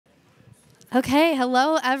Okay,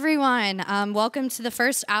 hello everyone. Welcome to the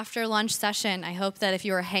first after lunch session. I hope that if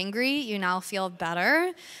you were hangry, you now feel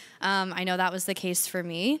better. I know that was the case for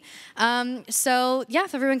me. So yeah,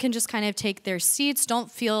 if everyone can just kind of take their seats,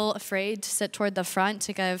 don't feel afraid to sit toward the front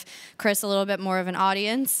to give Chris a little bit more of an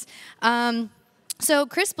audience. So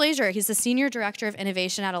Chris Blaisure, he's the Senior Director of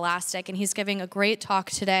Innovation at Elastic, and he's giving a great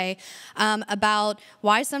talk today about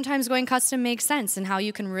why sometimes going custom makes sense and how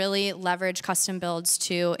you can really leverage custom builds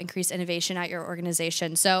to increase innovation at your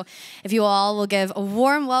organization. So if you all will give a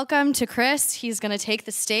warm welcome to Chris, he's going to take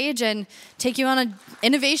the stage and take you on an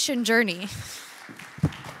innovation journey.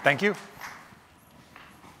 Thank you.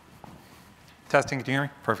 Testing, can you hear me?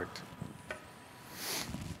 Perfect.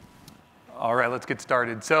 All right, let's get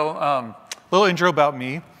started. So, little intro about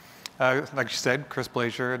me. Like you said, Chris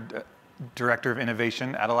Blaisure, Director of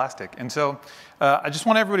Innovation at Elastic. And so I just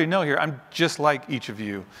want everybody to know here, I'm just like each of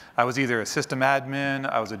you. I was either a system admin,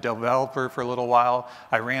 I was a developer for a little while,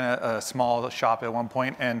 I ran a small shop at one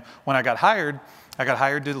point, and when I got hired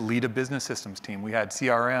to lead a business systems team. We had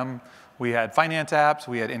CRM, we had finance apps,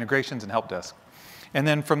 we had integrations and help desk. And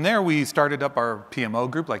then from there, we started up our PMO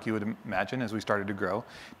group, like you would imagine, as we started to grow.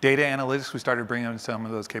 Data analytics, we started bringing in some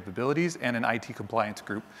of those capabilities, and an IT compliance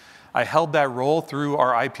group. I held that role through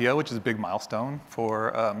our IPO, which is a big milestone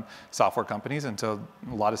for software companies, and so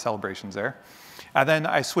a lot of celebrations there. And then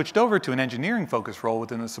I switched over to an engineering-focused role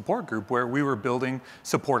within the support group where we were building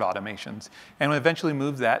support automations. And we eventually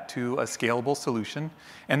moved that to a scalable solution.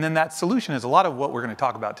 And then that solution is a lot of what we're going to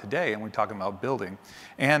talk about today, and we're talking about building.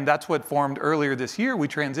 And that's what formed earlier this year. We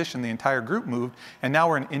transitioned, the entire group moved, and now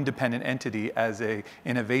we're an independent entity as an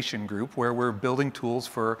innovation group where we're building tools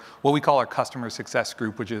for what we call our customer success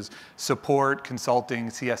group, which is support, consulting,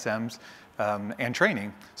 CSMs, and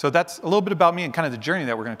training. So that's a little bit about me and kind of the journey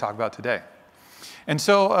that we're going to talk about today. And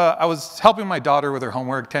so I was helping my daughter with her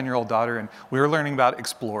homework, 10-year-old daughter, and we were learning about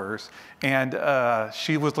explorers. And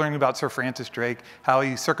she was learning about Sir Francis Drake, how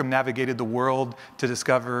he circumnavigated the world to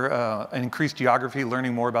discover and increase geography,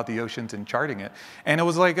 learning more about the oceans and charting it. And it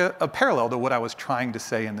was like a parallel to what I was trying to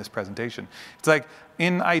say in this presentation. It's like,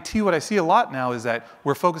 in IT, what I see a lot now is that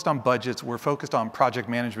we're focused on budgets, we're focused on project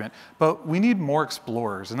management, but we need more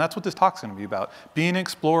explorers, and that's what this talk's going to be about. Being an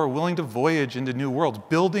explorer, willing to voyage into new worlds,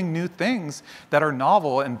 building new things that are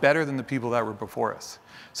novel and better than the people that were before us.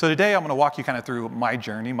 So today I'm going to walk you kind of through my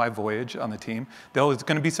journey, my voyage on the team. There's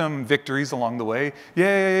going to be some victories along the way.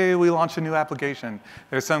 Yay, we launched a new application.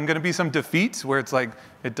 There's going to be some defeats where it's like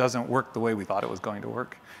it doesn't work the way we thought it was going to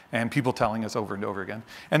work, and people telling us over and over again.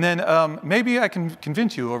 And then maybe I can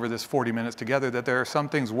convince you over this 40 minutes together that there are some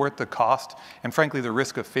things worth the cost and frankly the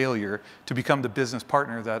risk of failure to become the business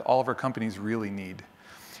partner that all of our companies really need.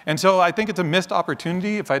 And so I think it's a missed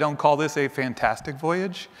opportunity if I don't call this a fantastic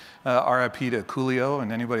voyage. RIP to Coolio,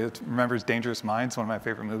 and anybody that remembers Dangerous Minds, one of my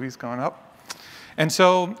favorite movies growing up. And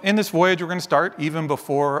so in this voyage, we're going to start even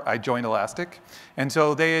before I joined Elastic. And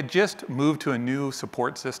so they had just moved to a new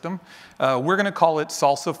support system. We're going to call it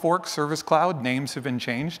Salsa Fork Service Cloud. Names have been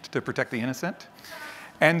changed to protect the innocent.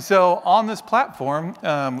 And so on this platform,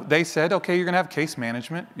 they said, okay, you're going to have case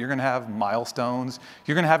management, you're going to have milestones,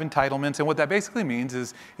 you're going to have entitlements. And what that basically means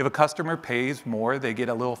is if a customer pays more, they get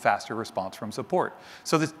a little faster response from support.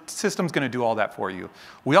 So the system's going to do all that for you.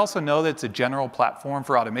 We also know that it's a general platform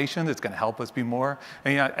for automation that's going to help us be more.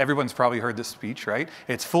 And, everyone's probably heard this speech, right?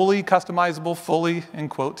 It's fully customizable, fully in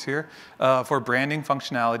quotes here, for branding,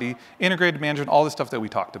 functionality, integrated management, all the stuff that we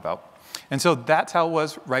talked about. And so that's how it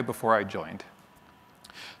was right before I joined.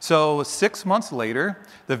 So 6 months later,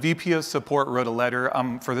 the VP of support wrote a letter.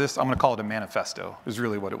 For this, I'm going to call it a manifesto, is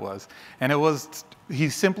really what it was. And he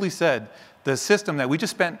simply said, the system that we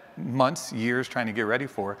just spent months, years trying to get ready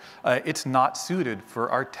for, it's not suited for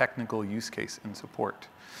our technical use case in support.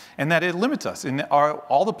 And that it limits us. In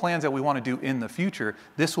all the plans that we want to do in the future,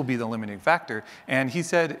 this will be the limiting factor. And he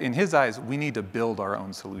said, in his eyes, we need to build our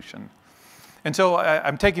own solution. And so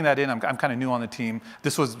I'm taking that in. I'm kind of new on the team.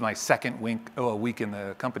 This was my second week in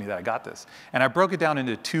the company that I got this. And I broke it down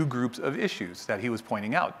into two groups of issues that he was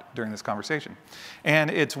pointing out during this conversation.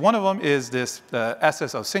 And one of them is this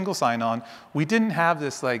SSO, single sign-on. We didn't have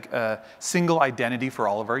this single identity for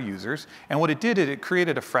all of our users. And what it did, it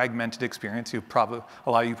created a fragmented experience. A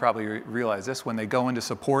lot of you probably realize this. When they go into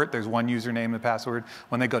support, there's one username and password.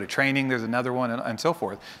 When they go to training, there's another one, and so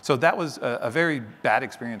forth. So that was a very bad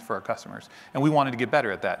experience for our customers. And we wanted to get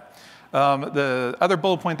better at that. The other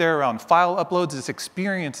bullet point there around file uploads, this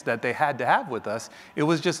experience that they had to have with us, it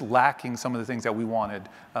was just lacking some of the things that we wanted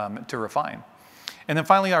to refine. And then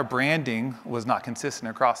finally, our branding was not consistent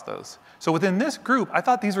across those. So within this group, I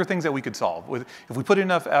thought these were things that we could solve. If we put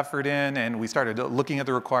enough effort in and we started looking at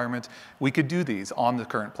the requirements, we could do these on the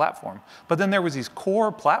current platform. But then there was these core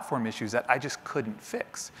platform issues that I just couldn't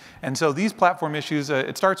fix. And so these platform issues,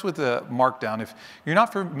 it starts with Markdown. If you're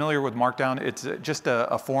not familiar with Markdown, it's just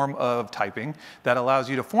a form of typing that allows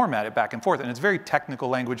you to format it back and forth. And it's very technical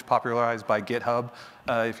language popularized by GitHub,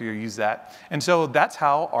 if you use that. And so that's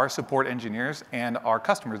how our support engineers and our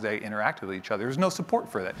customers, they interact with each other. There's no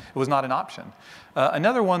support for that. It was not an option.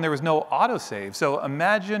 Another one, there was no autosave. So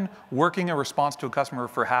imagine working a response to a customer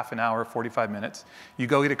for half an hour, 45 minutes. You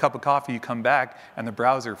go get a cup of coffee, you come back, and the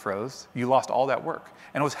browser froze. You lost all that work.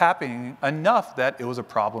 And it was happening enough that it was a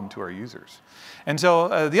problem to our users. And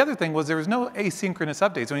so the other thing was there was no asynchronous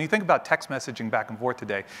updates. When you think about text messaging back and forth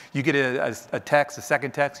today, you get a text, a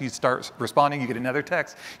second text, you start responding, you get another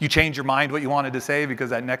text, you change your mind what you wanted to say because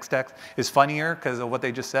that next text is funnier because of what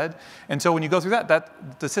they just said. And so when you go through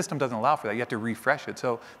that the system doesn't allow for that. You have to refresh it.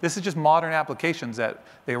 So this is just modern applications that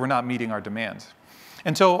they were not meeting our demands.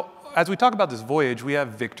 And so as we talk about this voyage, we have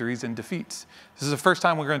victories and defeats. This is the first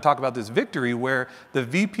time we're going to talk about this victory where the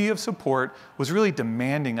VP of support was really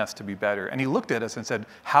demanding us to be better. And he looked at us and said,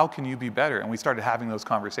 how can you be better? And we started having those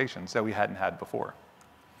conversations that we hadn't had before.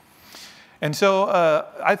 And so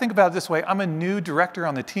I think about it this way. I'm a new director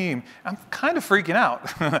on the team. I'm kind of freaking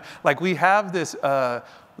out. Like we have this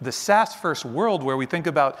the SaaS-first world where we think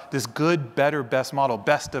about this good, better, best model,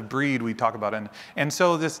 best of breed we talk about. And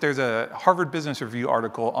so there's a Harvard Business Review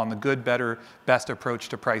article on the good, better, best approach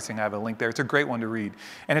to pricing. I have a link there. It's a great one to read.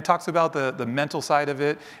 And it talks about the mental side of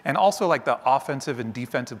it and also like the offensive and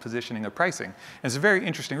defensive positioning of pricing. And it's a very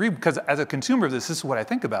interesting read because as a consumer of this is what I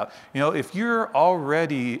think about. You know, if you're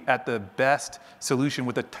already at the best solution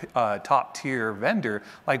with a top tier vendor,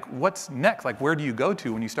 like what's next? Like where do you go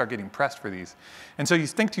to when you start getting pressed for these? And so you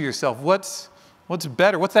think to yourself, what's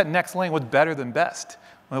better? What's that next lane? What's better than best?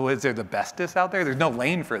 Well, is there the bestest out there? There's no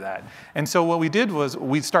lane for that. And so what we did was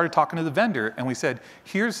we started talking to the vendor and we said,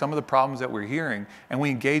 here's some of the problems that we're hearing. And we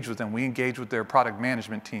engaged with them. We engaged with their product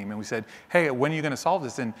management team. And we said, hey, when are you going to solve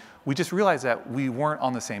this? And we just realized that we weren't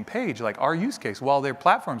on the same page. Like our use case, while their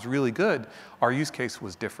platform's really good, our use case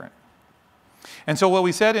was different. And so what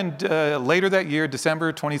we said in later that year,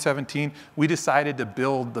 December 2017, we decided to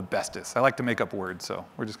build the bestest. I like to make up words, so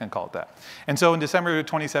we're just going to call it that. And so in December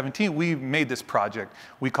 2017, we made this project.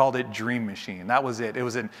 We called it Dream Machine. That was it. It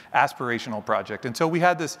was an aspirational project. And so we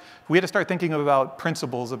had to start thinking about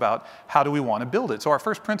principles about how do we want to build it. So our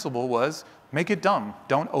first principle was make it dumb.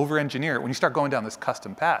 Don't over-engineer it. When you start going down this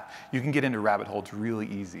custom path, you can get into rabbit holes really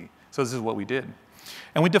easy. So this is what we did.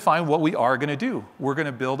 And we defined what we are going to do. We're going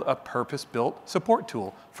to build a purpose-built support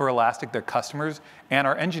tool for Elastic, their customers, and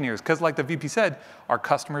our engineers. Because like the VP said, our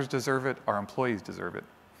customers deserve it, our employees deserve it.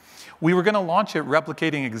 We were going to launch it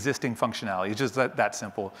replicating existing functionality. It's just that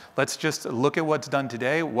simple. Let's just look at what's done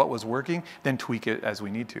today, what was working, then tweak it as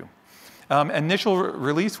we need to. Initial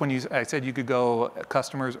release, when I said you could go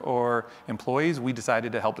customers or employees, we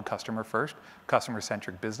decided to help the customer first.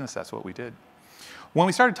 Customer-centric business, that's what we did. When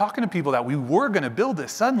we started talking to people that we were going to build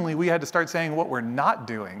this, suddenly we had to start saying what we're not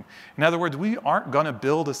doing. In other words, we aren't going to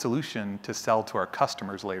build a solution to sell to our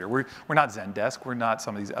customers later. We're not Zendesk. We're not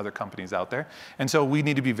some of these other companies out there. And so we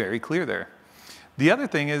need to be very clear there. The other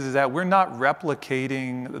thing is that we're not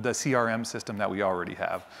replicating the CRM system that we already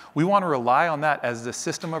have. We want to rely on that as the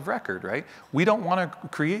system of record, right? We don't want to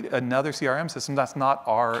create another CRM system. That's not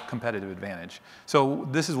our competitive advantage. So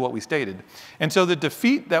this is what we stated. And so the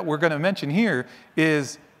defeat that we're going to mention here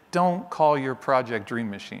is don't call your project Dream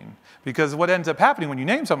Machine. Because what ends up happening when you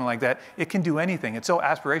name something like that, it can do anything. It's so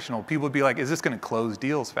aspirational. People would be like, is this going to close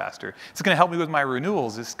deals faster? Is it going to help me with my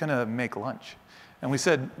renewals? Is this going to make lunch? And we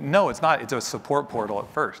said, no, it's not. It's a support portal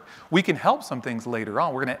at first. We can help some things later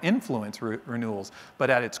on. We're going to influence renewals.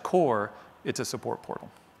 But at its core, it's a support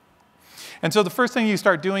portal. And so the first thing you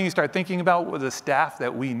start doing, you start thinking about the staff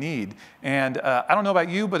that we need. And I don't know about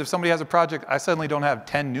you, but if somebody has a project, I suddenly don't have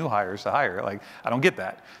 10 new hires to hire. Like, I don't get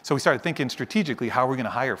that. So we started thinking strategically, how are we going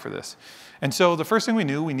to hire for this? And so the first thing we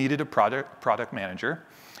knew, we needed a product manager.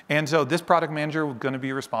 And so this product manager was going to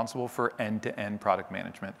be responsible for end-to-end product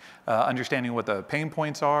management, understanding what the pain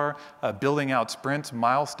points are, building out sprints,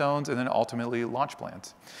 milestones, and then ultimately launch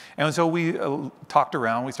plans. And so we talked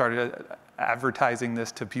around. We started advertising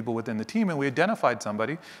this to people within the team, and we identified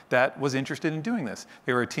somebody that was interested in doing this.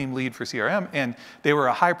 They were a team lead for CRM, and they were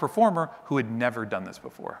a high performer who had never done this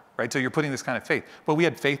before, right? So you're putting this kind of faith. But we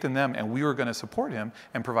had faith in them, and we were going to support him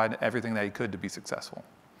and provide everything that he could to be successful.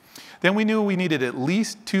 Then we knew we needed at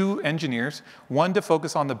least 2 engineers, one to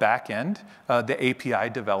focus on the back end, the API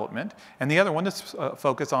development, and the other one to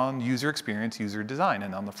focus on user experience, user design,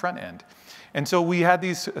 and on the front end. And so we had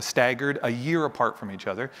these staggered a year apart from each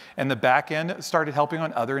other, and the back end started helping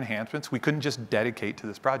on other enhancements. We couldn't just dedicate to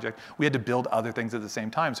this project. We had to build other things at the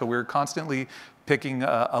same time. So we were constantly picking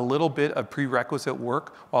a little bit of prerequisite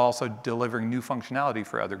work while also delivering new functionality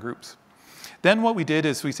for other groups. Then what we did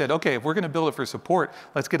is we said, okay, if we're going to build it for support,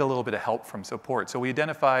 let's get a little bit of help from support. So we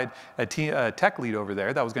identified a tech lead over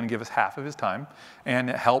there that was going to give us half of his time and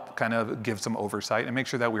help kind of give some oversight and make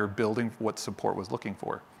sure that we were building what support was looking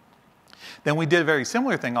for. Then we did a very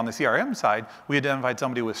similar thing on the CRM side. We identified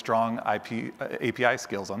somebody with strong API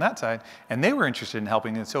skills on that side, and they were interested in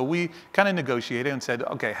helping. And so we kind of negotiated and said,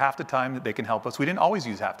 okay, half the time that they can help us. We didn't always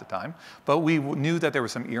use half the time, but we knew that there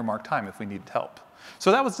was some earmarked time if we needed help.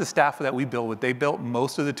 So that was the staff that we built with. They built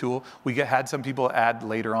most of the tool. We had some people add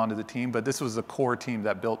later on to the team, but this was the core team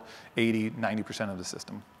that built 80, 90% of the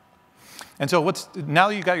system. And so now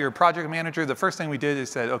that you got your project manager, the first thing we did is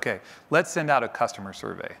said, okay, let's send out a customer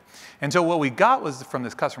survey. And so what we got was from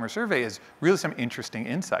this customer survey is really some interesting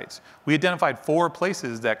insights. We identified 4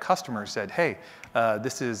 places that customers said, hey,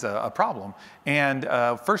 this is a problem. And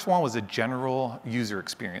first one was a general user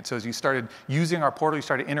experience. So as you started using our portal, you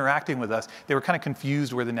started interacting with us, they were kind of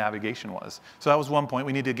confused where the navigation was. So that was one point.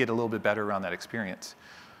 We needed to get a little bit better around that experience.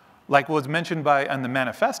 Like was mentioned in the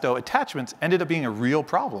manifesto, attachments ended up being a real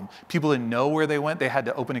problem. People didn't know where they went. They had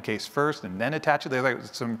to open a case first and then attach it. There were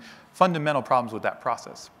some fundamental problems with that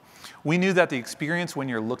process. We knew that the experience when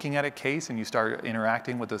you're looking at a case and you start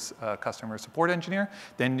interacting with this customer support engineer,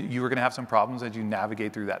 then you were going to have some problems as you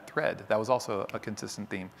navigate through that thread. That was also a consistent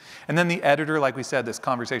theme. And then the editor, like we said, this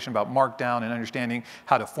conversation about markdown and understanding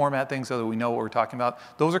how to format things so that we know what we're talking about.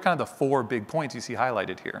 Those are kind of the 4 big points you see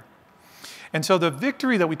highlighted here. And so the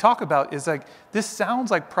victory that we talk about is like, this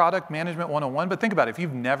sounds like product management 101, but think about it. If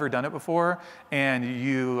you've never done it before and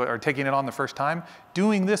you are taking it on the first time,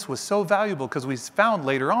 doing this was so valuable because we found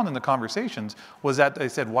later on in the conversations was that they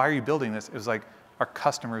said, why are you building this? It was like, our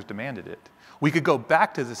customers demanded it. We could go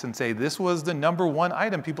back to this and say, this was the #1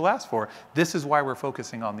 item people asked for. This is why we're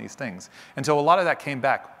focusing on these things. And so a lot of that came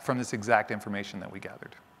back from this exact information that we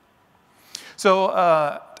gathered. So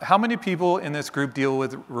how many people in this group deal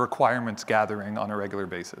with requirements gathering on a regular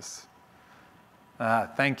basis?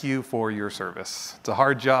 Thank you for your service. It's a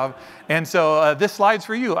hard job. And so this slide's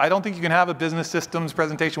for you. I don't think you can have a business systems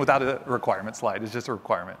presentation without a requirement slide. It's just a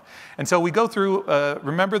requirement. And so we go through,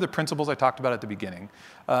 remember the principles I talked about at the beginning.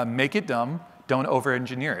 Make it dumb, don't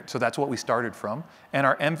over-engineer it. So that's what we started from. And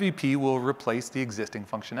our MVP will replace the existing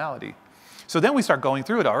functionality. So then we start going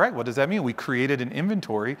through it. All right, what does that mean? We created an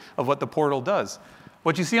inventory of what the portal does.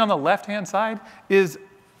 What you see on the left-hand side is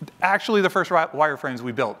actually the first wireframes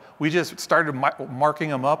we built. We just started marking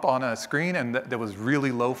them up on a screen, and that was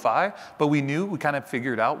really lo-fi, but we kind of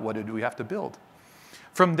figured out what did we have to build.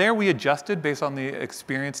 From there, we adjusted based on the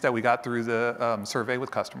experience that we got through the survey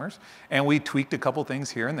with customers, and we tweaked a couple things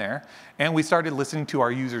here and there, and we started listening to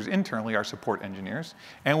our users internally, our support engineers,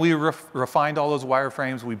 and we refined all those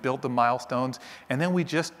wireframes, we built the milestones, and then we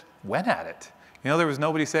just went at it. You know, there was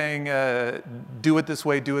nobody saying, do it this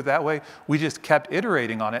way, do it that way. We just kept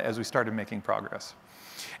iterating on it as we started making progress.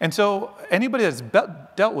 And so anybody that's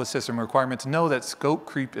dealt with system requirements know that scope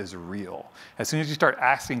creep is real. As soon as you start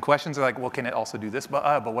asking questions, they're like, well, can it also do this?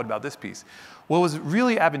 But what about this piece? What was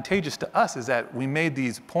really advantageous to us is that we made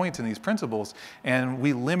these points and these principles, and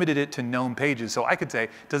we limited it to known pages. So I could say,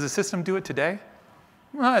 does the system do it today?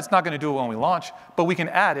 Well, it's not going to do it when we launch, but we can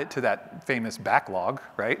add it to that famous backlog,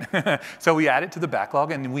 right? So we add it to the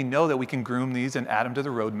backlog, and we know that we can groom these and add them to the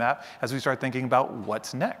roadmap as we start thinking about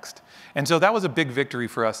what's next. And so that was a big victory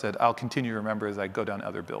for us that I'll continue to remember as I go down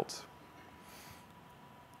other builds.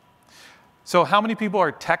 So how many people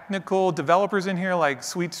are technical developers in here, like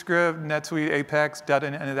SuiteScript, NetSuite, Apex, Data,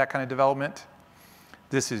 and that kind of development?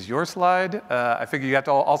 This is your slide. I figure you have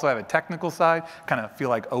to also have a technical side. Kind of feel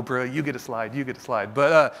like Oprah, you get a slide, you get a slide.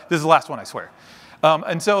 But this is the last one, I swear.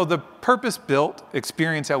 And so the purpose-built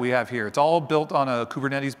experience that we have here, it's all built on a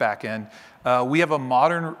Kubernetes backend. We have a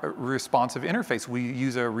modern responsive interface. We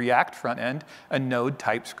use a React front end, a Node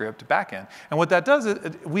TypeScript backend. And what that does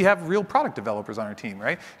is we have real product developers on our team,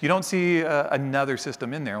 right? You don't see another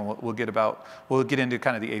system in there, and we'll get into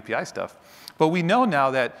kind of the API stuff. But we know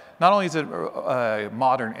now that not only is it a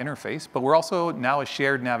modern interface, but we're also now a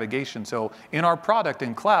shared navigation. So in our product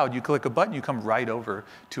in cloud, you click a button, you come right over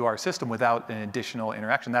to our system without an additional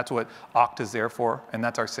interaction. That's what Okta is there for, and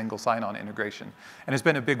that's our single sign-on integration. And it's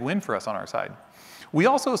been a big win for us on our side. We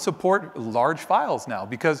also support large files now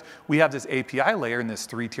because we have this API layer in this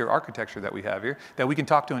 3-tier architecture that we have here that we can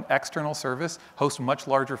talk to an external service, host much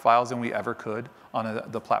larger files than we ever could on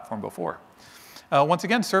the platform before. Once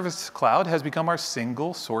again, Service Cloud has become our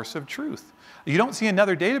single source of truth. You don't see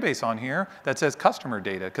another database on here that says customer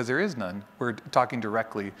data, because there is none. We're talking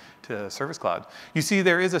directly to Service Cloud. You see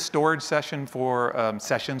there is a storage session for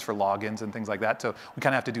sessions for logins and things like that, so we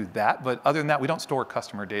kind of have to do that. But other than that, we don't store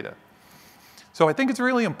customer data. So I think it's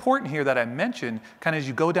really important here that I mention, kind of as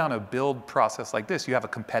you go down a build process like this, you have a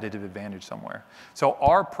competitive advantage somewhere. So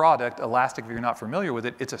our product, Elastic, if you're not familiar with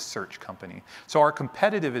it, it's a search company. So our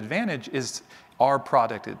competitive advantage is our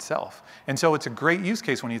product itself. And so it's a great use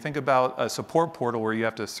case when you think about a support portal where you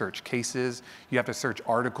have to search cases, you have to search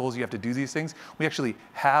articles, you have to do these things. We actually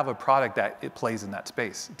have a product that it plays in that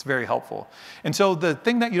space. It's very helpful. And so the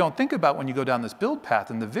thing that you don't think about when you go down this build path,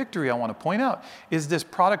 and the victory I want to point out, is this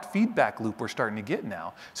product feedback loop we're starting to get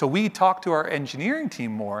now. So we talk to our engineering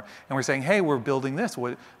team more, and we're saying, hey, we're building this.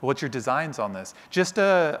 What's your designs on this? Just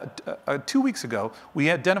 2 weeks ago, we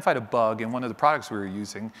identified a bug in one of the products we were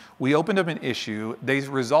using. We opened up an issue. They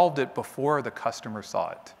resolved it before the customer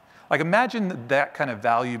saw it. Like, imagine that kind of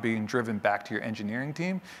value being driven back to your engineering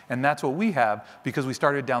team, and that's what we have because we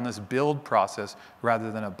started down this build process rather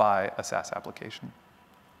than buy a SaaS application.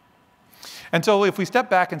 And so if we step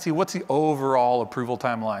back and see what's the overall approval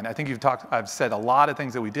timeline, I think I've said a lot of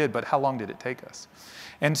things that we did, but how long did it take us?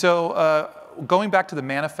 And so going back to the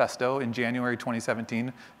manifesto in January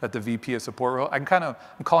 2017 that the VP of Support wrote, I'm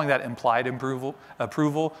calling that implied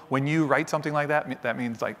approval. When you write something like that, that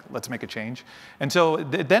means like, let's make a change. And so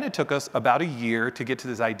then it took us about a year to get to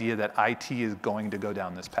this idea that IT is going to go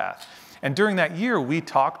down this path. And during that year, we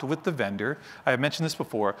talked with the vendor. I mentioned this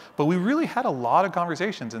before, but we really had a lot of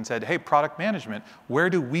conversations and said, hey, product management, where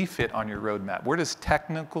do we fit on your roadmap? Where does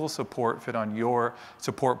technical support fit on your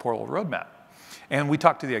support portal roadmap? And we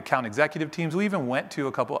talked to the account executive teams. We even went to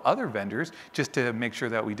a couple other vendors just to make sure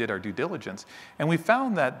that we did our due diligence. And we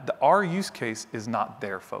found that our use case is not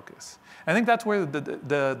their focus. I think that's where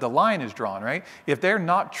the line is drawn, right? If they're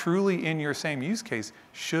not truly in your same use case,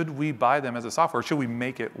 should we buy them as a software? Should we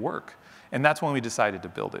make it work? And that's when we decided to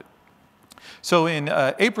build it. So in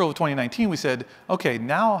April of 2019, we said, okay,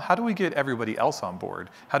 now how do we get everybody else on board?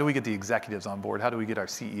 How do we get the executives on board? How do we get our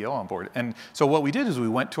CEO on board? And so what we did is we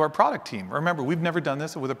went to our product team. Remember, we've never done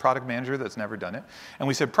this with a product manager that's never done it. And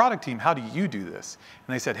we said, product team, how do you do this?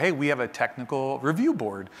 And they said, hey, we have a technical review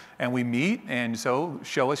board. And we meet, and so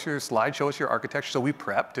show us your slide, show us your architecture. So we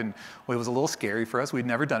prepped, and it was a little scary for us. We'd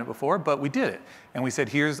never done it before, but we did it. And we said,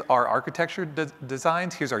 here's our architecture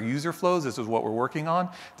designs. Here's our user flows. This is what we're working on.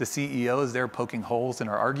 The CEO is there poking holes in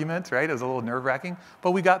our arguments, right? It was a little nerve-wracking,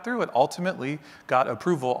 but we got through it. Ultimately, got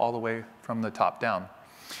approval all the way from the top down.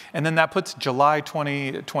 And then that puts July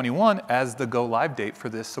 2021 as the go-live date for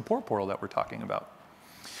this support portal that we're talking about.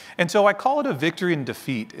 And so I call it a victory and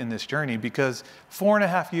defeat in this journey because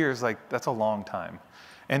 4.5 years, like, that's a long time.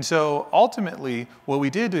 And so ultimately, what we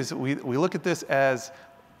did is we look at this as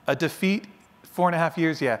a defeat. 4.5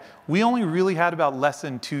 years, yeah. We only really had about less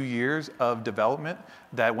than 2 years of development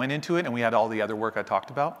that went into it, and we had all the other work I talked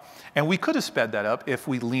about. And we could have sped that up if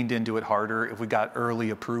we leaned into it harder, if we got early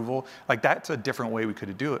approval. Like, that's a different way we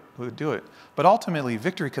could do it. But ultimately,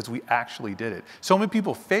 victory because we actually did it. So many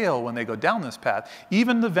people fail when they go down this path.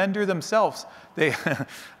 Even the vendor themselves, I'm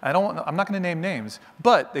not going to name names,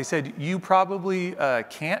 but they said, you probably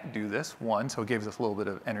can't do this, one, so it gave us a little bit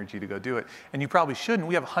of energy to go do it. And you probably shouldn't.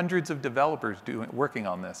 We have hundreds of developers working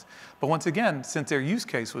on this. But once again, since their use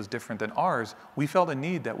case was different than ours, we felt a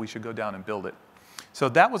need that we should go down and build it. So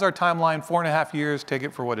that was our timeline, 4.5 years, take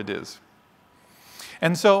it for what it is.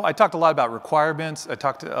 And so I talked a lot about requirements, I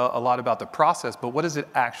talked a lot about the process, but what does it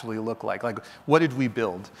actually look like? Like, what did we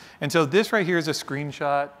build? And so this right here is a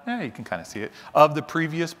screenshot, you can kind of see it, of the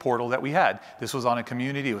previous portal that we had. This was on a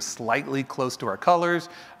community, it was slightly close to our colors.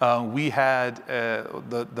 We had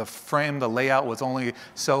the frame, the layout was only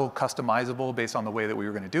so customizable based on the way that we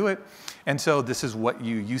were going to do it. And so this is what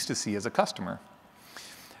you used to see as a customer.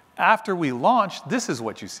 After we launched, this is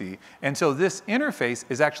what you see. And so this interface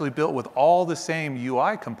is actually built with all the same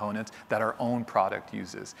UI components that our own product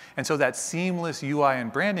uses. And so that seamless UI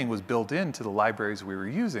and branding was built into the libraries we were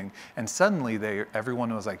using. And suddenly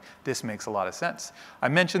everyone was like, this makes a lot of sense. I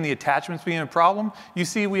mentioned the attachments being a problem. You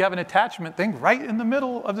see we have an attachment thing right in the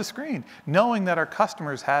middle of the screen, knowing that our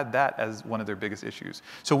customers had that as one of their biggest issues.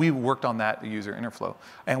 So we worked on that user interflow.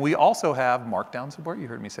 And we also have markdown support. You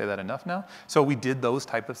heard me say that enough now. So we did those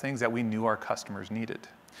type of things that we knew our customers needed.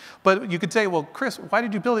 But you could say, well, Chris, why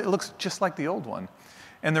did you build it? It looks just like the old one.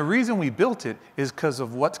 And the reason we built it is because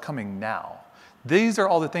of what's coming now. These are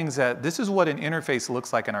all the things this is what an interface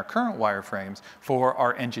looks like in our current wireframes for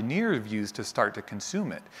our engineer views to start to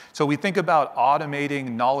consume it. So we think about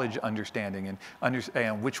automating knowledge understanding and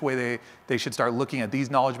understand which way they should start looking at these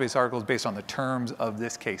knowledge-based articles based on the terms of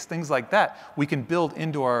this case. Things like that we can build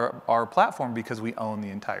into our platform because we own the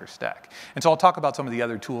entire stack. And so I'll talk about some of the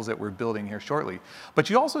other tools that we're building here shortly. But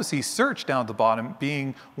you also see search down at the bottom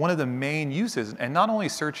being one of the main uses, and not only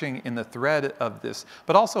searching in the thread of this,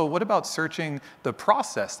 but also what about searching the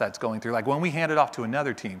process that's going through? Like when we hand it off to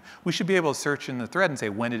another team, we should be able to search in the thread and say,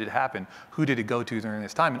 when did it happen? Who did it go to during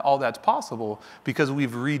this time? And all that's possible because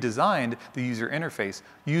we've redesigned the user interface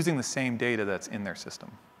using the same data that's in their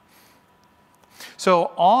system.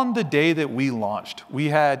 So on the day that we launched, we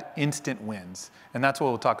had instant wins, and that's what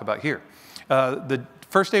we'll talk about here. The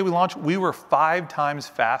first day we launched, we were 5 times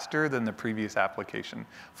faster than the previous application.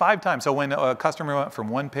 5 times. So when a customer went from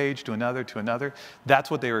one page to another,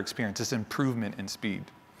 that's what they were experiencing, this improvement in speed.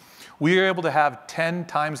 We were able to have 10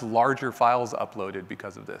 times larger files uploaded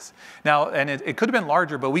because of this. Now, and it could have been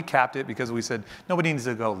larger, but we capped it because we said nobody needs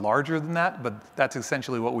to go larger than that, but that's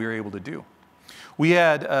essentially what we were able to do. We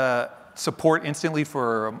had support instantly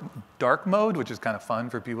for dark mode, which is kind of fun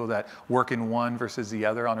for people that work in one versus the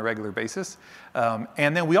other on a regular basis.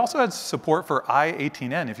 And then we also had support for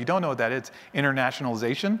I-18N. If you don't know what that is, it's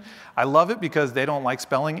internationalization. I love it because they don't like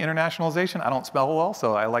spelling internationalization. I don't spell well,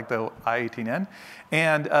 so I like the I-18N.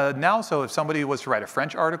 And now, so if somebody was to write a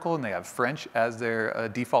French article and they have French as their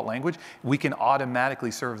default language, we can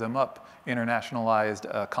automatically serve them up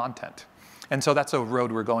internationalized content. And so that's a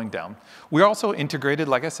road we're going down. We're also integrated,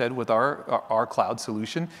 like I said, with our cloud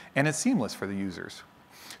solution, and it's seamless for the users.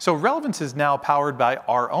 So relevance is now powered by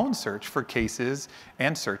our own search for cases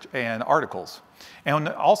and search and articles. And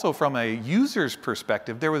also from a user's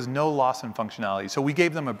perspective, there was no loss in functionality. So we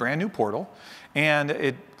gave them a brand new portal,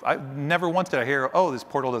 and I never once did I hear, oh, this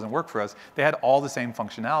portal doesn't work for us. They had all the same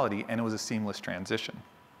functionality, and it was a seamless transition.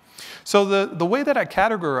 So the way that I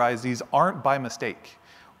categorize these aren't by mistake.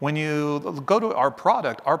 When you go to our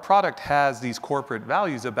product has these corporate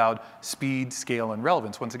values about speed, scale, and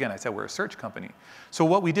relevance. Once again, I said we're a search company. So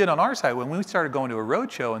what we did on our side, when we started going to a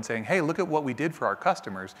roadshow and saying, hey, look at what we did for our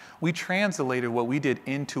customers, we translated what we did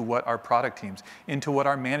into what our product teams, into what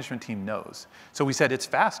our management team knows. So we said it's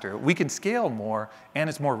faster, we can scale more, and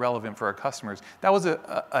it's more relevant for our customers. That was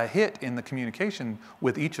a hit in the communication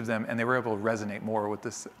with each of them, and they were able to resonate more with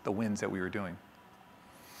the wins that we were doing.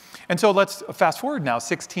 And so let's fast forward now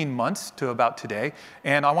 16 months to about today,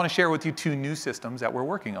 and I want to share with you 2 new systems that we're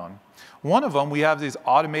working on. One of them, we have these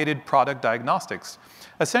automated product diagnostics.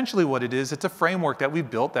 Essentially what it is, it's a framework that we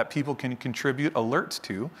built that people can contribute alerts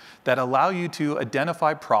to that allow you to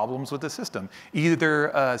identify problems with the system.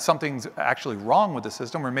 Either something's actually wrong with the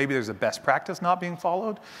system, or maybe there's a best practice not being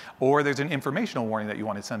followed, or there's an informational warning that you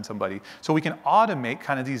want to send somebody. So we can automate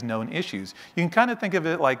kind of these known issues. You can kind of think of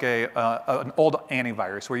it like an old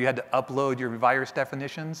antivirus where you had to upload your virus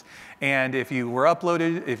definitions, and if you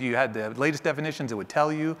had the latest definitions, it would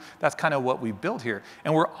tell you. That's kind of what we built here.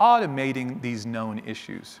 And we're automating these known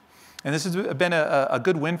issues. And this has been a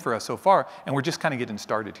good win for us so far, and we're just kind of getting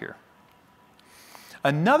started here.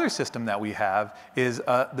 Another system that we have is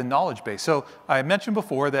the knowledge base. So I mentioned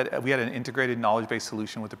before that we had an integrated knowledge base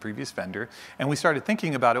solution with the previous vendor, and we started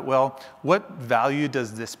thinking about it, well, what value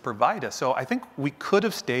does this provide us? So I think we could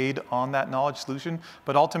have stayed on that knowledge solution,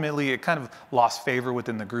 but ultimately it kind of lost favor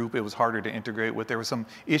within the group. It was harder to integrate with. There were some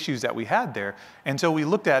issues that we had there. And so we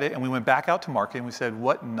looked at it and we went back out to market and we said,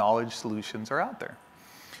 what knowledge solutions are out there?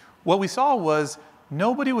 What we saw was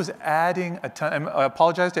nobody was adding a ton. And I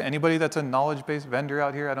apologize to anybody that's a knowledge-based vendor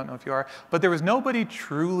out here. I don't know if you are. But there was nobody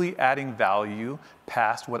truly adding value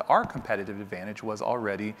past what our competitive advantage was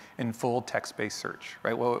already in full text-based search,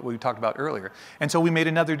 right? What we talked about earlier. And so we made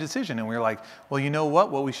another decision. And we were like, well, you know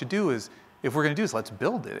what? What we should do is, if we're going to do this, let's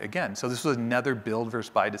build it again. So this was another build versus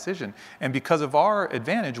buy decision. And because of our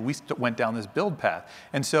advantage, we went down this build path.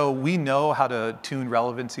 And so we know how to tune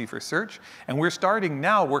relevancy for search. And we're starting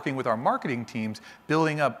now working with our marketing teams,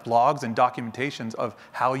 building up blogs and documentations of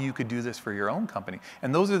how you could do this for your own company.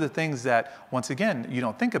 And those are the things that, once again, you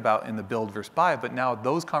don't think about in the build versus buy, but now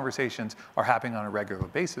those conversations are happening on a regular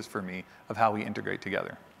basis for me of how we integrate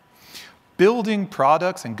together. Building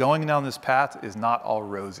products and going down this path is not all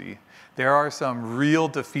rosy. There are some real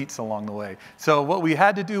defeats along the way. So what we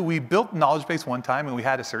had to do, we built knowledge base one time and we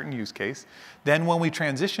had a certain use case. Then when we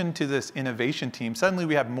transitioned to this innovation team, suddenly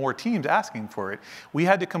we have more teams asking for it. We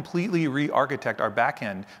had to completely re-architect our back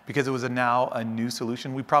end because it was now a new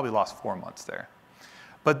solution. We probably lost 4 months there.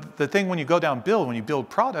 But the thing when you go down build, when you build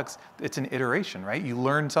products, it's an iteration, right? You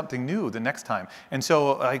learn something new the next time. And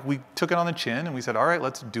so like we took it on the chin and we said, all right,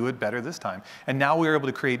 let's do it better this time. And now we were able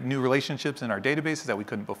to create new relationships in our databases that we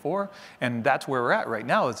couldn't before. And that's where we're at right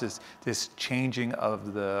now, is this changing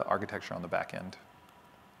of the architecture on the back end.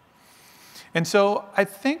 And so I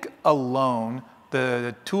think alone,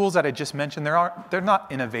 the tools that I just mentioned, they're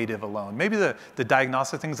not innovative alone. Maybe the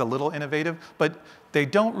diagnostic thing is a little innovative, but they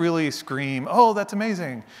don't really scream, oh, that's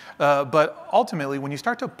amazing. But ultimately, when you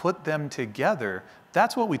start to put them together,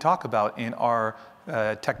 that's what we talk about in our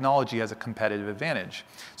technology as a competitive advantage.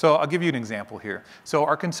 So I'll give you an example here. So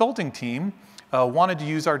our consulting team wanted to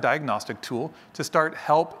use our diagnostic tool to start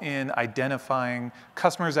help in identifying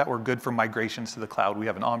customers that were good for migrations to the cloud. We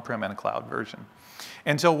have an on-prem and a cloud version.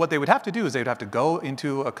 And so what they would have to do is they'd have to go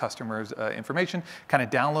into a customer's information, kind of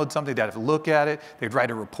download something, they'd have to look at it, they'd write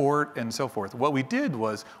a report, and so forth. What we did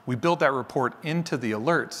was we built that report into the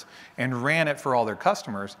alerts and ran it for all their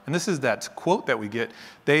customers. And this is that quote that we get.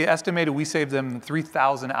 They estimated we saved them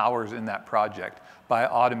 3,000 hours in that project by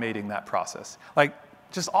automating that process. Like,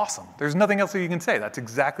 just awesome. There's nothing else that you can say. That's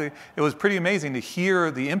exactly, it was pretty amazing to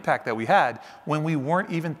hear the impact that we had when we weren't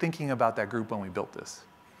even thinking about that group when we built this.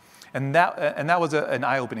 And that was an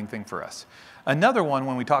eye-opening thing for us. Another one,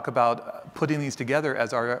 when we talk about putting these together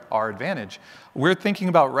as our advantage, we're thinking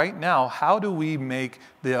about right now, how do we make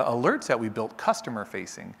the alerts that we built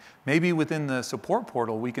customer-facing? Maybe within the support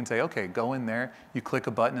portal, we can say, okay, go in there, you click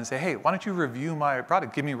a button and say, hey, why don't you review my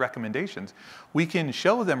product, give me recommendations. We can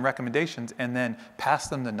show them recommendations and then pass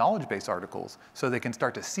them the knowledge base articles so they can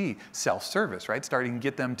start to see self-service, right? Starting to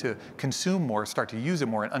get them to consume more, start to use it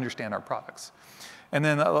more, and understand our products. And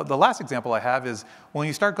then the last example I have is when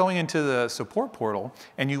you start going into the support portal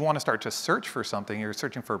and you want to start to search for something, you're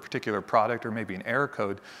searching for a particular product or maybe an error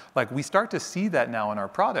code, like we start to see that now in our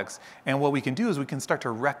products. And what we can do is we can start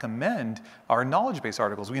to recommend our knowledge base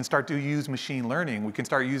articles. We can start to use machine learning. We can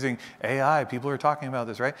start using AI. People are talking about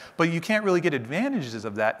this, right? But you can't really get advantages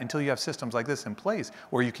of that until you have systems like this in place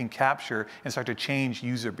where you can capture and start to change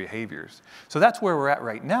user behaviors. So that's where we're at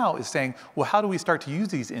right now, is saying, well, how do we start to use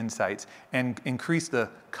these insights and increase the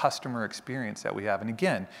customer experience that we have? And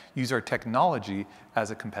again, use our technology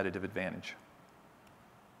as a competitive advantage.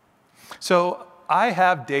 So I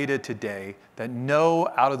have data today that no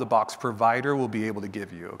out-of-the-box provider will be able to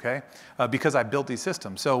give you, okay? Because I built these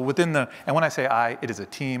systems. So within and when I say I, it is a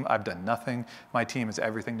team. I've done nothing. My team is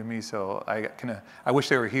everything to me. So I wish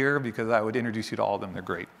they were here because I would introduce you to all of them. They're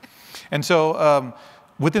great. And so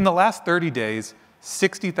within the last 30 days,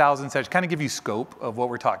 60,000 sessions, kind of give you scope of what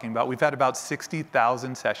we're talking about. We've had about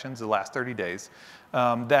 60,000 sessions the last 30 days.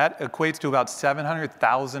 That equates to about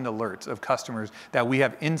 700,000 alerts of customers that we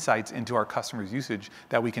have insights into our customers' usage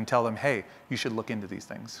that we can tell them, hey, you should look into these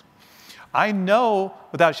things. I know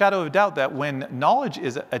without a shadow of a doubt that when knowledge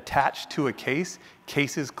is attached to a case,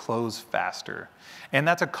 cases close faster. And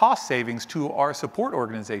that's a cost savings to our support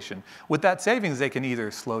organization. With that savings, they can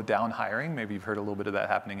either slow down hiring, maybe you've heard a little bit of that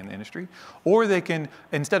happening in the industry, or they can,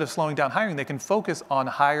 instead of slowing down hiring, they can focus on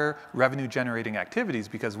higher revenue generating activities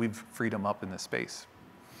because we've freed them up in this space.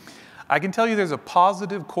 I can tell you there's a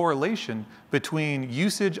positive correlation between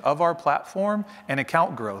usage of our platform and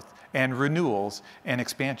account growth and renewals and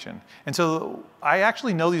expansion. And so I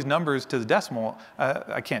actually know these numbers to the decimal.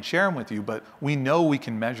 I can't share them with you, but we know we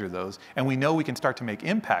can measure those, and we know we can start to make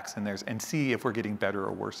impacts in theirs and see if we're getting better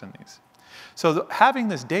or worse in these. So having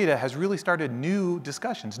this data has really started new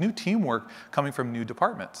discussions, new teamwork coming from new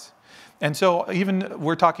departments. And so even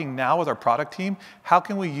we're talking now with our product team, how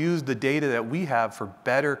can we use the data that we have for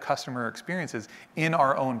better customer experiences in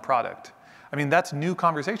our own product? I mean, that's new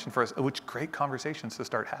conversation for us, which great conversations to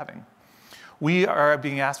start having. We are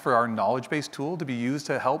being asked for our knowledge-based tool to be used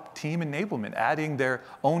to help team enablement, adding their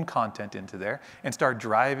own content into there and start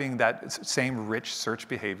driving that same rich search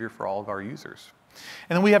behavior for all of our users.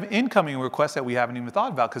 And then we have incoming requests that we haven't even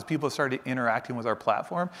thought about because people started interacting with our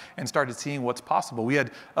platform and started seeing what's possible. We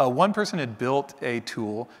had one person had built a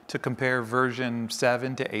tool to compare version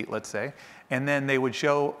 7 to 8, let's say, and then they would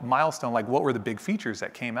show milestone, like what were the big features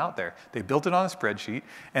that came out there. They built it on a spreadsheet,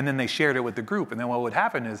 and then they shared it with the group. And then what would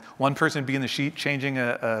happen is one person would be in the sheet changing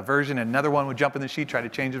a version, and another one would jump in the sheet, try to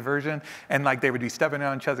change a version, and like they would be stepping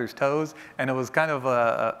on each other's toes, and it was kind of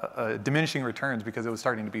a diminishing returns because it was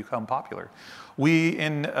starting to become popular. We,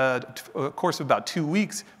 in a course of about 2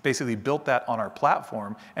 weeks, basically built that on our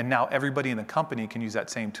platform, and now everybody in the company can use that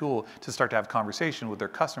same tool to start to have conversation with their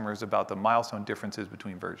customers about the milestone differences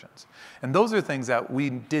between versions. And those are things that we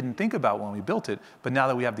didn't think about when we built it, but now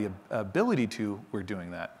that we have the ability to, we're doing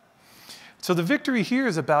that. So the victory here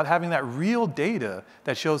is about having that real data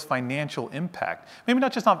that shows financial impact. Maybe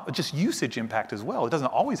not just usage impact as well. It doesn't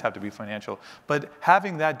always have to be financial, but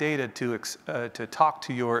having that data to talk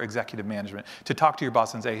to your executive management, to talk to your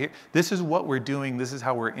boss and say, hey, this is what we're doing, this is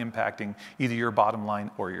how we're impacting either your bottom line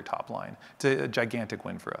or your top line. It's a gigantic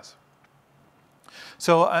win for us.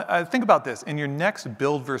 So I think about this. In your next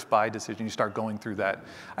build versus buy decision, you start going through that.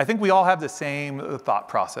 I think we all have the same thought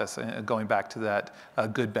process, going back to that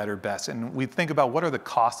good, better, best. And we think about what are the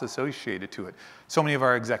costs associated to it. So many of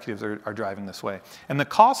our executives are driving this way. And the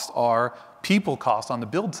costs are people costs on the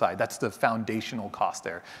build side. That's the foundational cost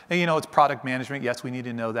there. And, it's product management. Yes, we need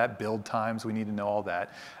to know that. Build times, we need to know all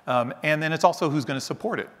that. And then it's also who's going to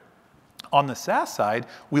support it. On the SaaS side,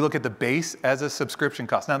 we look at the base as a subscription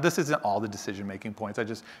cost. Now, this isn't all the decision-making points. I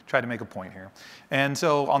just try to make a point here. And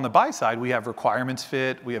so on the buy side, we have requirements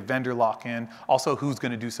fit, we have vendor lock-in, also who's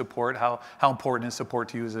going to do support, how important is support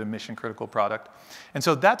to you as a mission-critical product. And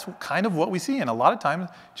so that's kind of what we see. And a lot of times,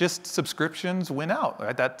 just subscriptions win out,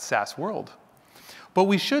 right? That SaaS world. But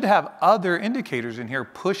we should have other indicators in here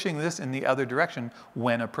pushing this in the other direction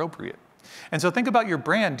when appropriate. And so think about your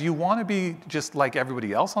brand. Do you want to be just like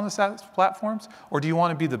everybody else on the SaaS platforms? Or do you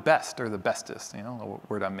want to be the best or the bestest? The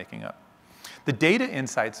word I'm making up. The data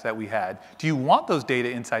insights that we had, do you want those data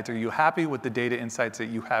insights? Are you happy with the data insights that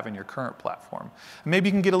you have in your current platform? Maybe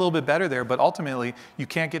you can get a little bit better there, but ultimately, you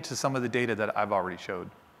can't get to some of the data that I've already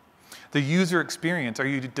showed. The user experience, are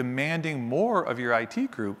you demanding more of your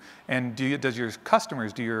IT group? And does your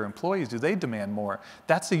customers, do your employees, do they demand more?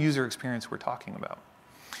 That's the user experience we're talking about.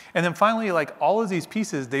 And then finally, like all of these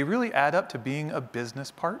pieces, they really add up to being a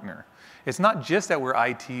business partner. It's not just that we're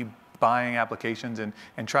IT buying applications and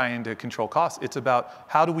trying to control costs. It's about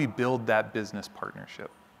how do we build that business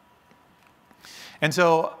partnership. And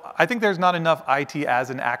so I think there's not enough IT as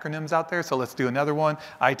in acronyms out there, so let's do another one.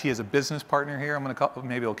 IT as a business partner here.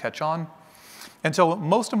 Maybe it'll catch on. And so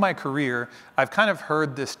most of my career, I've kind of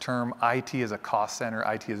heard this term, IT as a cost center,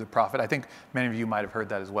 IT as a profit. I think many of you might have heard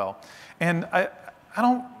that as well. And I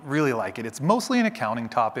don't really like it. It's mostly an accounting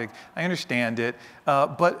topic. I understand it.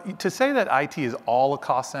 But to say that IT is all a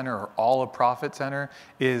cost center or all a profit center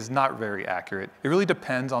is not very accurate. It really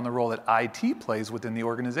depends on the role that IT plays within the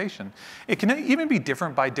organization. It can even be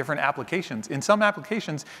different by different applications. In some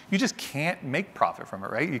applications, you just can't make profit from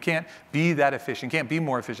it, right? You can't be that efficient, you can't be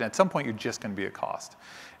more efficient. At some point, you're just going to be a cost.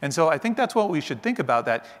 And so I think that's what we should think about,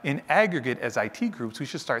 that in aggregate as IT groups, we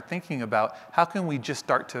should start thinking about how can we just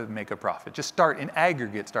start to make a profit? Just start in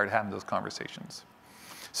aggregate, start having those conversations.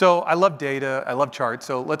 So I love data, I love charts,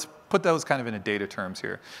 so let's put those kind of into data terms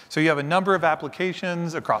here. So you have a number of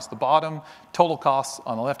applications across the bottom, total costs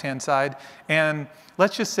on the left-hand side, and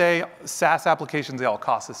let's just say SaaS applications, they all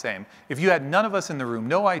cost the same. If you had none of us in the room,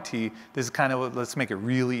 no IT, this is kind of, let's make it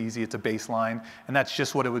really easy, it's a baseline, and that's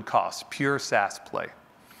just what it would cost, pure SaaS play.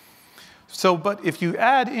 So, but if you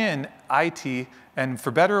add in IT, and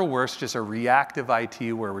for better or worse, just a reactive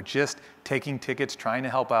IT where we're just taking tickets, trying to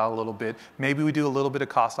help out a little bit, maybe we do a little bit of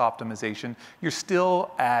cost optimization, you're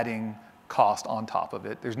still adding cost on top of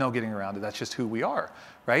it. There's no getting around it. That's just who we are,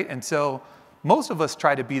 right? And so most of us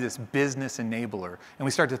try to be this business enabler, and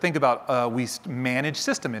we start to think about, we manage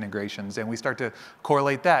system integrations, and we start to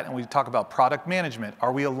correlate that, and we talk about product management.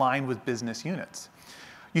 Are we aligned with business units?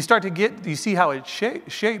 You start to you see how it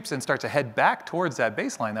shapes and starts to head back towards that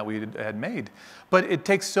baseline that we had made. But it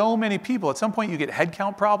takes so many people. At some point, you get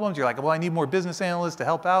headcount problems. You're like, well, I need more business analysts to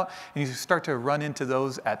help out. And you start to run into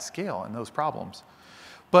those at scale and those problems.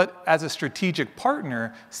 But as a strategic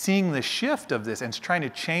partner, seeing the shift of this and trying to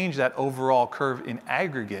change that overall curve in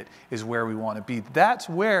aggregate is where we want to be. That's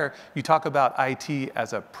where you talk about IT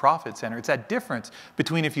as a profit center. It's that difference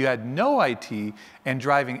between if you had no IT and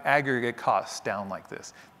driving aggregate costs down like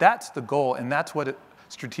this. That's the goal, and that's what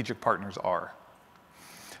strategic partners are.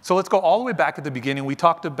 So let's go all the way back at the beginning. We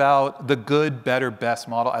talked about the good, better, best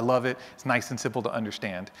model. I love it. It's nice and simple to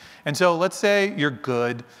understand. And so let's say you're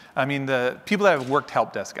good. I mean, the people that have worked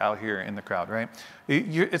help desk out here in the crowd, right?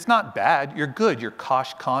 It's not bad. You're good. You're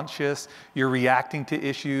cost conscious. You're reacting to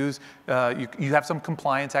issues. You have some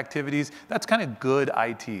compliance activities. That's kind of good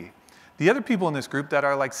IT. The other people in this group that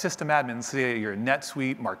are like system admins, say you're a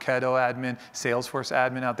NetSuite, Marketo admin, Salesforce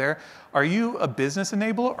admin out there, are you a business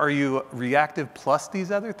enabler? Are you reactive plus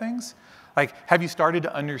these other things? Like, have you started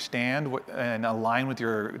to understand and align with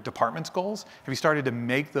your department's goals? Have you started to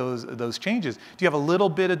make those changes? Do you have a little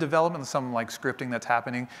bit of development, some like scripting that's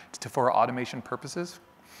happening for automation purposes?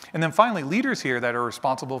 And then finally, leaders here that are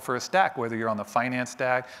responsible for a stack, whether you're on the finance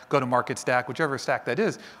stack, go-to-market stack, whichever stack that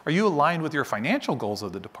is, are you aligned with your financial goals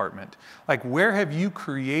of the department? Like, where have you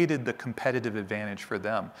created the competitive advantage for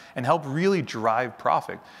them and help really drive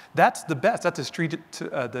profit? That's the best. That's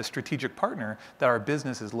the strategic partner that our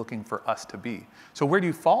business is looking for us to be. So where do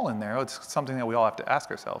you fall in there? It's something that we all have to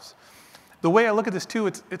ask ourselves. The way I look at this too,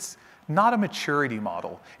 it's not a maturity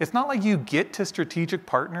model. It's not like you get to strategic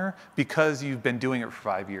partner because you've been doing it for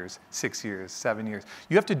 5 years, 6 years, 7 years.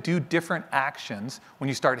 You have to do different actions when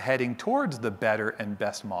you start heading towards the better and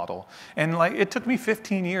best model. And like, it took me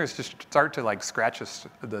 15 years to start to like scratch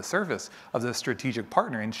the surface of the strategic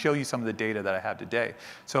partner and show you some of the data that I have today.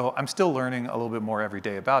 So I'm still learning a little bit more every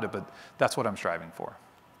day about it, but that's what I'm striving for.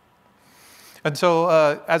 And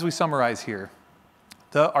so as we summarize here,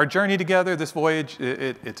 our journey together, this voyage,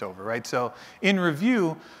 it's over, right? So in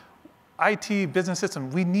review, IT, business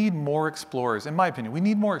system, we need more explorers, in my opinion. We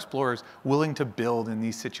need more explorers willing to build in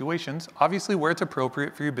these situations. Obviously, where it's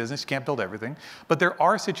appropriate for your business, you can't build everything. But there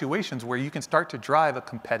are situations where you can start to drive a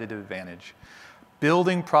competitive advantage.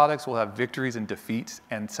 Building products will have victories and defeats,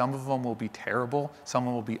 and some of them will be terrible, some of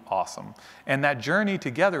them will be awesome. And that journey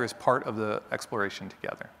together is part of the exploration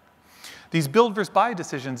together. These build versus buy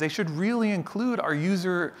decisions, they should really include our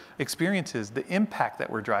user experiences, the impact that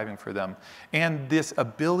we're driving for them, and this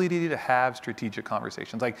ability to have strategic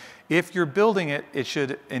conversations. Like, if you're building it, it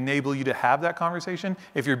should enable you to have that conversation.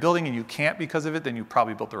 If you're building and you can't because of it, then you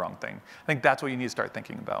probably built the wrong thing. I think that's what you need to start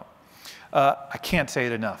thinking about. I can't say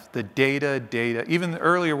it enough. The data, even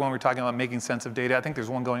earlier when we were talking about making sense of data, I think there's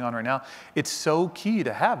one going on right now. It's so key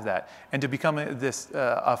to have that and to become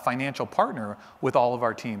a financial partner with all of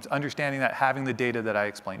our teams, understanding that, having the data that I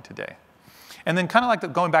explained today. And then kind of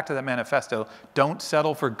like going back to that manifesto, don't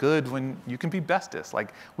settle for good when you can be bestest.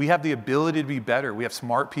 Like, we have the ability to be better. We have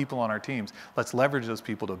smart people on our teams. Let's leverage those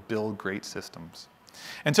people to build great systems.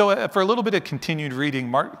 And so for a little bit of continued reading,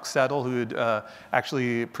 Mark Settle, who had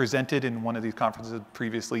actually presented in one of these conferences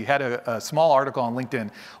previously, had a small article on LinkedIn,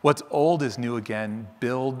 What's Old is New Again,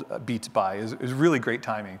 Build Beats Buy. It was really great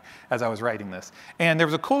timing as I was writing this. And there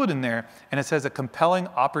was a quote in there, and it says, a compelling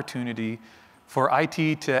opportunity for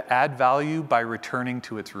IT to add value by returning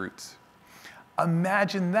to its roots.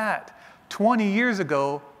 Imagine that. 20 years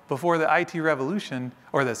ago, before the IT revolution,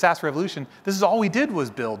 or the SaaS revolution, this is all we did was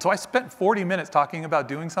build. So I spent 40 minutes talking about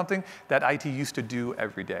doing something that IT used to do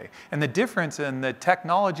every day. And the difference in the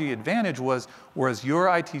technology advantage was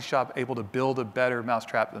your IT shop able to build a better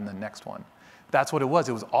mousetrap than the next one? That's what it was.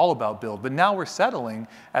 It was all about build. But now we're settling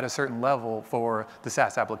at a certain level for the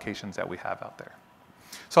SaaS applications that we have out there.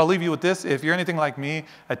 So I'll leave you with this. If you're anything like me,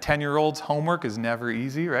 a 10-year-old's homework is never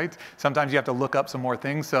easy, right? Sometimes you have to look up some more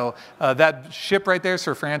things. So that ship right there,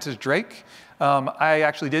 Sir Francis Drake, I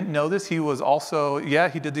actually didn't know this. He was also,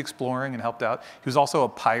 he did the exploring and helped out. He was also a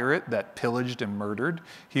pirate that pillaged and murdered.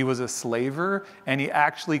 He was a slaver, and he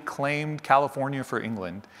actually claimed California for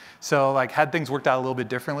England. So like, had things worked out a little bit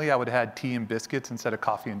differently, I would have had tea and biscuits instead of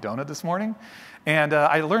coffee and donut this morning. And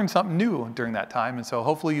I learned something new during that time. And so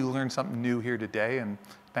hopefully you learned something new here today. And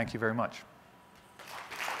thank you very much.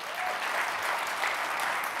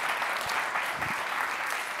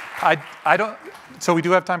 I don't, so we do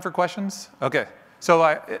have time for questions? Okay. So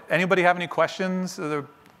anybody have any questions? Are there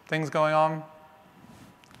things going on?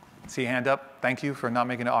 See a hand up. Thank you for not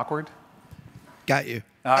making it awkward. Got you.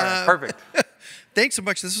 All right, perfect. Thanks so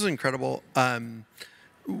much. This was incredible.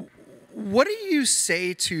 What do you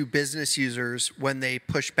say to business users when they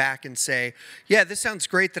push back and say, yeah, this sounds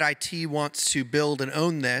great that IT wants to build and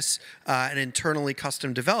own this and internally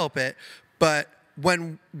custom develop it, but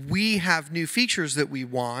when we have new features that we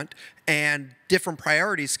want and different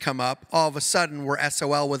priorities come up, all of a sudden we're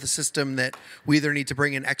SOL with a system that we either need to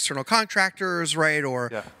bring in external contractors, right,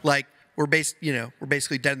 or like we're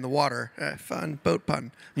basically dead in the water. Fun boat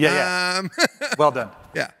pun. Yeah. Well done.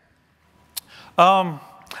 Yeah.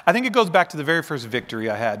 I think it goes back to the very first victory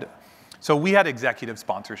I had. So we had executive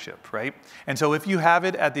sponsorship, right? And so if you have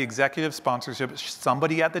it at the executive sponsorship,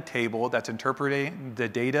 somebody at the table that's interpreting the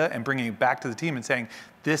data and bringing it back to the team and saying,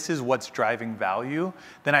 this is what's driving value,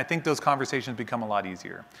 then I think those conversations become a lot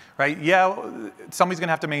easier, right? Yeah, somebody's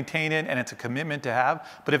gonna have to maintain it and it's a commitment to have,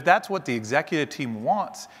 but if that's what the executive team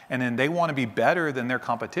wants, and then they wanna be better than their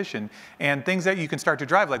competition, and things that you can start to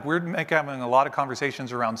drive, like we're having a lot of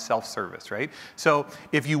conversations around self-service, right? So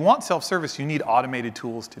if you want self-service, you need automated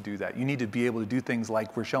tools to do that. You need to be able to do things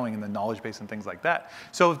like we're showing in the knowledge base and things like that.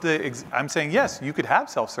 So if I'm saying, yes, you could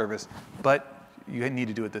have self-service, but you need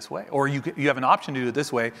to do it this way. Or you have an option to do it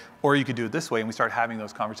this way, or you could do it this way, and we start having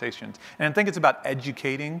those conversations. And I think it's about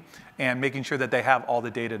educating and making sure that they have all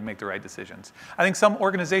the data to make the right decisions. I think some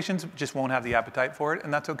organizations just won't have the appetite for it,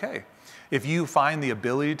 and that's okay. If you find the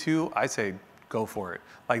ability to, I say go for it.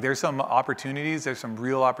 Like there's some opportunities, there's some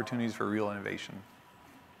real opportunities for real innovation.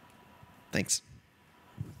 Thanks.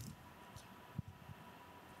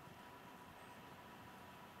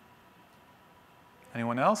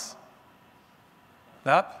 Anyone else?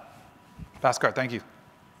 That? Bhaskar, thank you.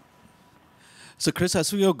 So Chris,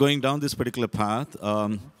 as we are going down this particular path,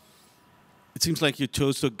 it seems like you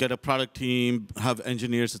chose to get a product team, have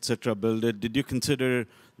engineers, et cetera, build it. Did you consider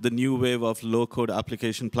the new wave of low-code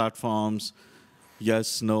application platforms?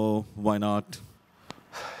 Yes, no, why not?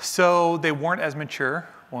 So they weren't as mature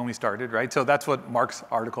when we started, right? So that's what Mark's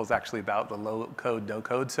article is actually about, the low-code,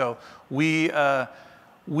 no-code. So we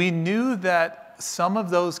knew that some of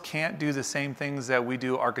those can't do the same things that we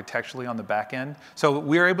do architecturally on the back end. So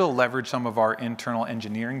we're able to leverage some of our internal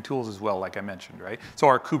engineering tools as well, like I mentioned, right? So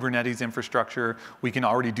our Kubernetes infrastructure, we can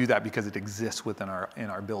already do that because it exists within in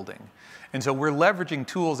our building. And so we're leveraging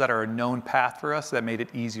tools that are a known path for us that made it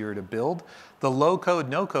easier to build. The low code,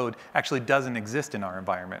 no code actually doesn't exist in our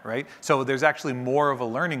environment, right? So there's actually more of a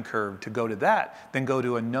learning curve to go to that than go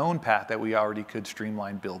to a known path that we already could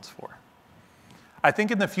streamline builds for. I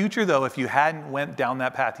think in the future, though, if you hadn't went down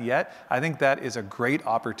that path yet, I think that is a great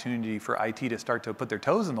opportunity for IT to start to put their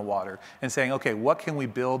toes in the water and saying, okay, what can we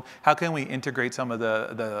build? How can we integrate some of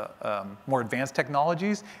the more advanced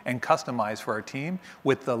technologies and customize for our team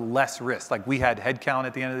with the less risk? Like we had headcount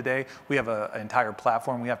at the end of the day. We have an entire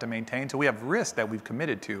platform we have to maintain. So we have risk that we've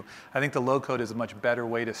committed to. I think the low code is a much better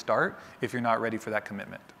way to start if you're not ready for that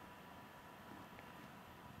commitment.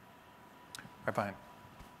 Right behind.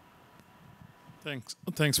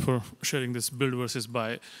 Thanks for sharing this build versus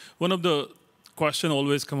buy. One of the questions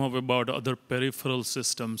always come up about other peripheral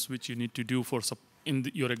systems which you need to do for,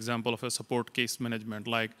 your example of a support case management,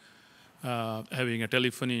 like having a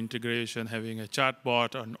telephony integration, having a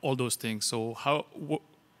chatbot, and all those things. So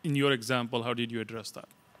in your example, how did you address that?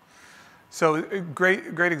 So a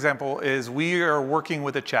great example is we are working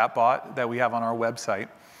with a chatbot that we have on our website.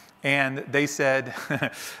 And they said,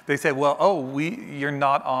 well, you're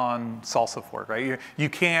not on Salsa Fork, right? You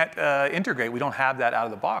can't integrate. We don't have that out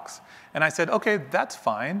of the box. And I said, okay, that's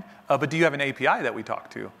fine. But do you have an API that we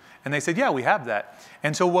talk to? And they said, yeah, we have that.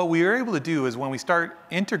 And so what we were able to do is when we start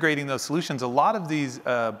integrating those solutions, a lot of these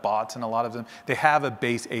bots and a lot of them, they have a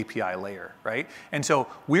base API layer, right? And so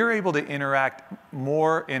we're able to interact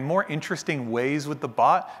in more interesting ways with the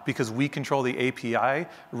bot because we control the API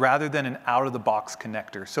rather than an out-of-the-box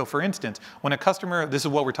connector. So for instance, when a customer, this is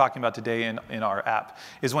what we're talking about today in our app,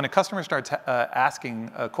 is when a customer starts asking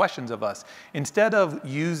questions of us, instead of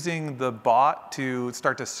using the bot to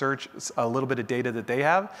start to search a little bit of data that they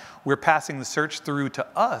have, we're passing the search through to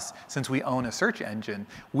us. Since we own a search engine,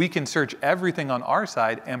 we can search everything on our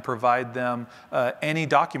side and provide them any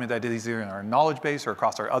document that is either in our knowledge base or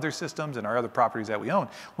across our other systems and our other properties that we own.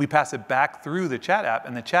 We pass it back through the chat app,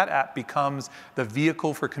 and the chat app becomes the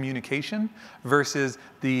vehicle for communication versus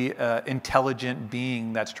the intelligent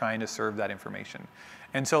being that's trying to serve that information.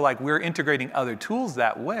 And so like we're integrating other tools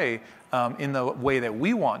that way in the way that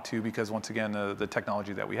we want to, because once again, the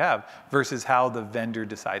technology that we have versus how the vendor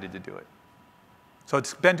decided to do it. So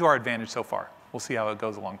it's been to our advantage so far. We'll see how it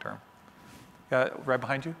goes long term. Right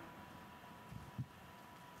behind you.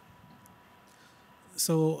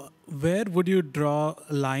 So where would you draw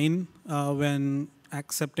a line when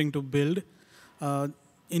accepting to build?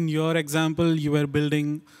 In your example, you were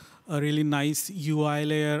building a really nice UI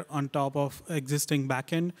layer on top of existing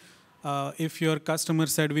backend. If your customer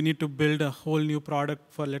said we need to build a whole new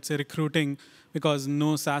product for, let's say, recruiting because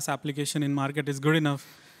no SaaS application in market is good enough,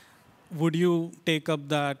 would you take up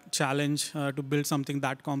that challenge to build something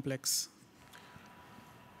that complex?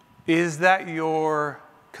 Is that your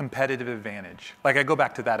competitive advantage? Like I go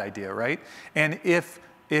back to that idea, right? And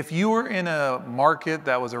if you were in a market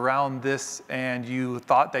that was around this and you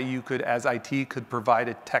thought that you could, as IT, could provide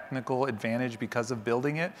a technical advantage because of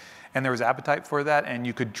building it, and there was appetite for that, and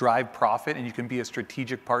you could drive profit and you can be a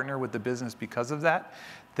strategic partner with the business because of that,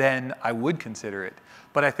 then I would consider it.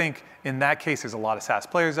 But I think in that case, there's a lot of SaaS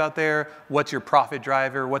players out there. What's your profit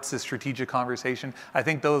driver? What's the strategic conversation? I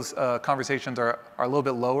think those conversations are a little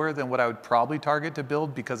bit lower than what I would probably target to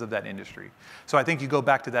build because of that industry. So I think you go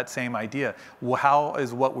back to that same idea. How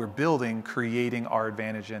is what we're building creating our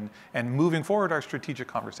advantage and moving forward our strategic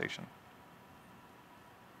conversation?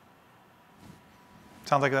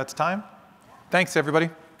 Sounds like that's time. Thanks, everybody.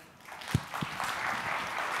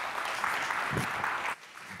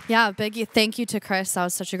 Yeah, big thank you to Chris. That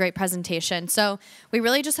was such a great presentation. So we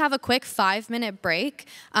really just have a quick 5-minute break.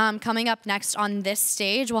 Coming up next on this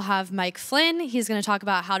stage, we'll have Mike Flynn. He's going to talk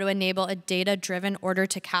about how to enable a data-driven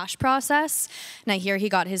order-to-cash process. And I hear he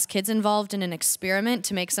got his kids involved in an experiment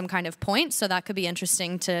to make some kind of point, so that could be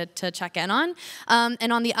interesting to check in on.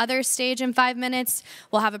 And on the other stage in 5 minutes,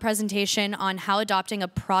 we'll have a presentation on how adopting a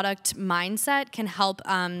product mindset can help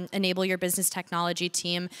enable your business technology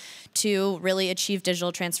team to really achieve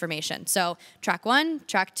digital transformation. So track 1,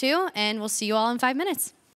 track 2, and we'll see you all in 5 minutes.